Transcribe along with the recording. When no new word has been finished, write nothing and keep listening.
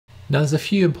Now there's a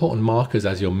few important markers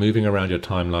as you're moving around your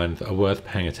timeline that are worth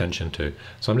paying attention to.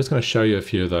 So I'm just going to show you a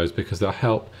few of those because they'll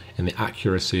help in the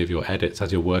accuracy of your edits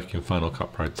as you're working in Final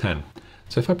Cut Pro 10.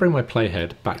 So if I bring my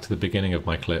playhead back to the beginning of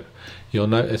my clip, you'll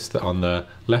notice that on the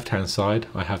left hand side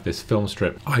I have this film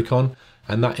strip icon,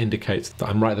 and that indicates that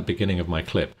I'm right at the beginning of my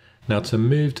clip. Now to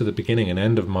move to the beginning and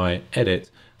end of my edit,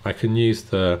 I can use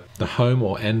the home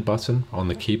or end button on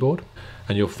the keyboard,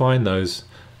 and you'll find those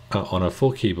on a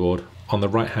full keyboard on the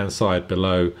right hand side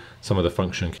below some of the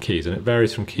function keys, and it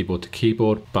varies from keyboard to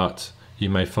keyboard, but you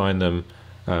may find them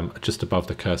just above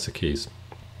the cursor keys.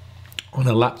 On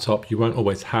a laptop you won't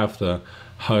always have the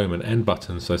home and end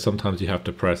buttons, so sometimes you have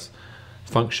to press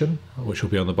function, which will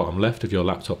be on the bottom left of your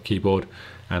laptop keyboard,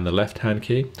 and the left hand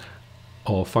key,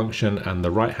 or function and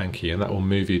the right hand key, and that will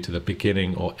move you to the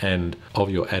beginning or end of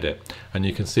your edit. And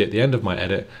you can see at the end of my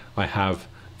edit I have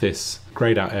this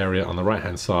grayed out area on the right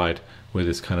hand side with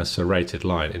this kind of serrated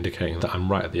line indicating that I'm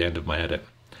right at the end of my edit.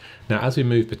 Now as we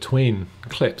move between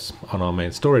clips on our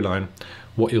main storyline,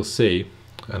 what you'll see,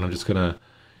 and I'm just going to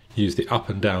use the up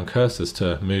and down cursors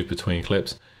to move between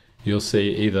clips, you'll see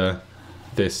either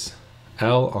this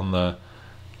L on the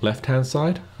left hand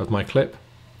side of my clip,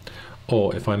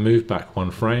 or if I move back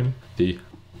one frame, the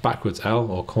backwards L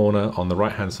or corner on the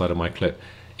right hand side of my clip,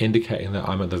 indicating that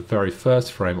I'm at the very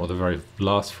first frame or the very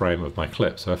last frame of my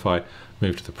clip. So if I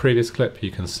move to the previous clip, you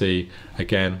can see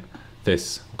again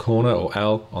this corner or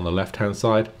L on the left hand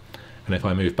side, and if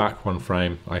I move back one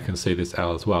frame I can see this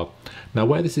L as well. Now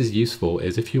where this is useful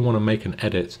is if you want to make an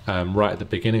edit right at the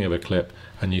beginning of a clip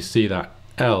and you see that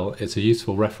L, it's a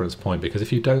useful reference point, because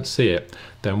if you don't see it,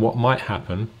 then what might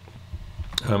happen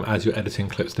as you're editing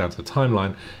clips down to the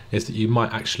timeline is that you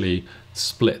might actually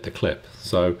split the clip.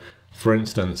 So for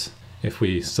instance, if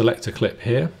we select a clip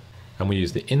here and we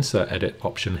use the insert edit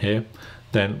option here,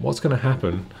 then what's going to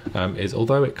happen is,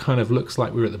 although it kind of looks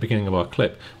like we're at the beginning of our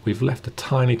clip, we've left a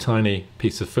tiny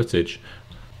piece of footage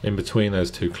in between those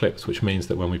two clips, which means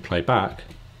that when we play back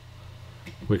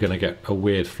we're going to get a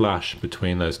weird flash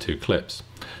between those two clips.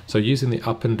 So using the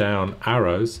up and down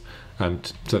arrows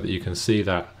so that you can see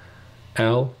that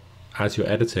L as you're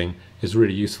editing is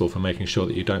really useful for making sure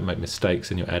that you don't make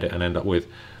mistakes in your edit and end up with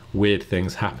weird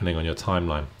things happening on your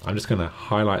timeline. I'm just going to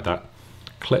highlight that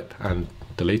clip and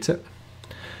delete it,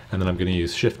 and then I'm going to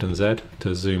use Shift and Z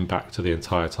to zoom back to the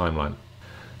entire timeline.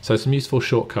 So some useful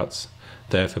shortcuts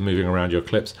there for moving around your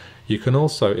clips. You can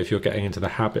also, if you're getting into the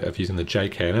habit of using the J,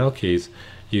 K and L keys,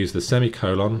 use the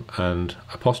semicolon and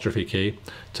apostrophe key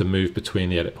to move between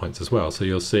the edit points as well. So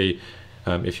you'll see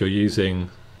if you're using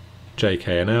J,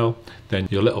 K and L, then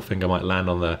your little finger might land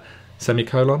on the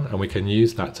semicolon, and we can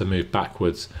use that to move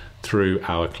backwards through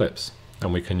our clips,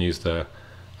 and we can use the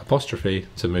apostrophe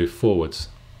to move forwards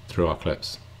through our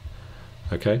clips.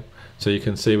 Okay, so you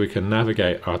can see we can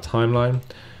navigate our timeline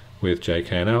with J,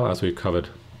 K and L as we've covered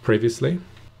previously,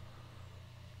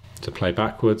 to play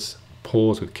backwards,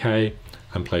 pause with K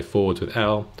and play forwards with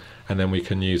L, and then we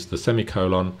can use the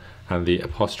semicolon and the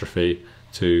apostrophe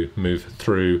to move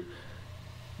through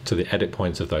to the edit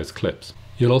points of those clips.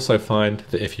 You'll also find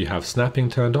that if you have snapping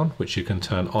turned on, which you can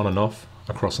turn on and off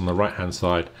across on the right hand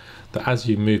side, that as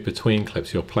you move between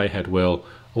clips your playhead will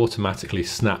automatically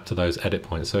snap to those edit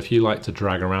points. So if you like to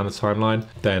drag around the timeline,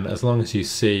 then as long as you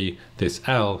see this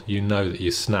L, you know that you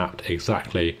snapped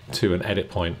exactly to an edit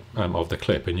point of the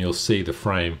clip, and you'll see the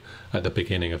frame at the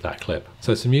beginning of that clip.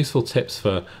 So some useful tips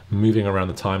for moving around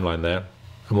the timeline there,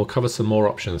 and we'll cover some more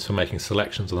options for making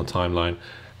selections on the timeline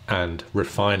and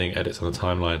refining edits on the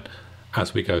timeline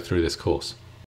as we go through this course.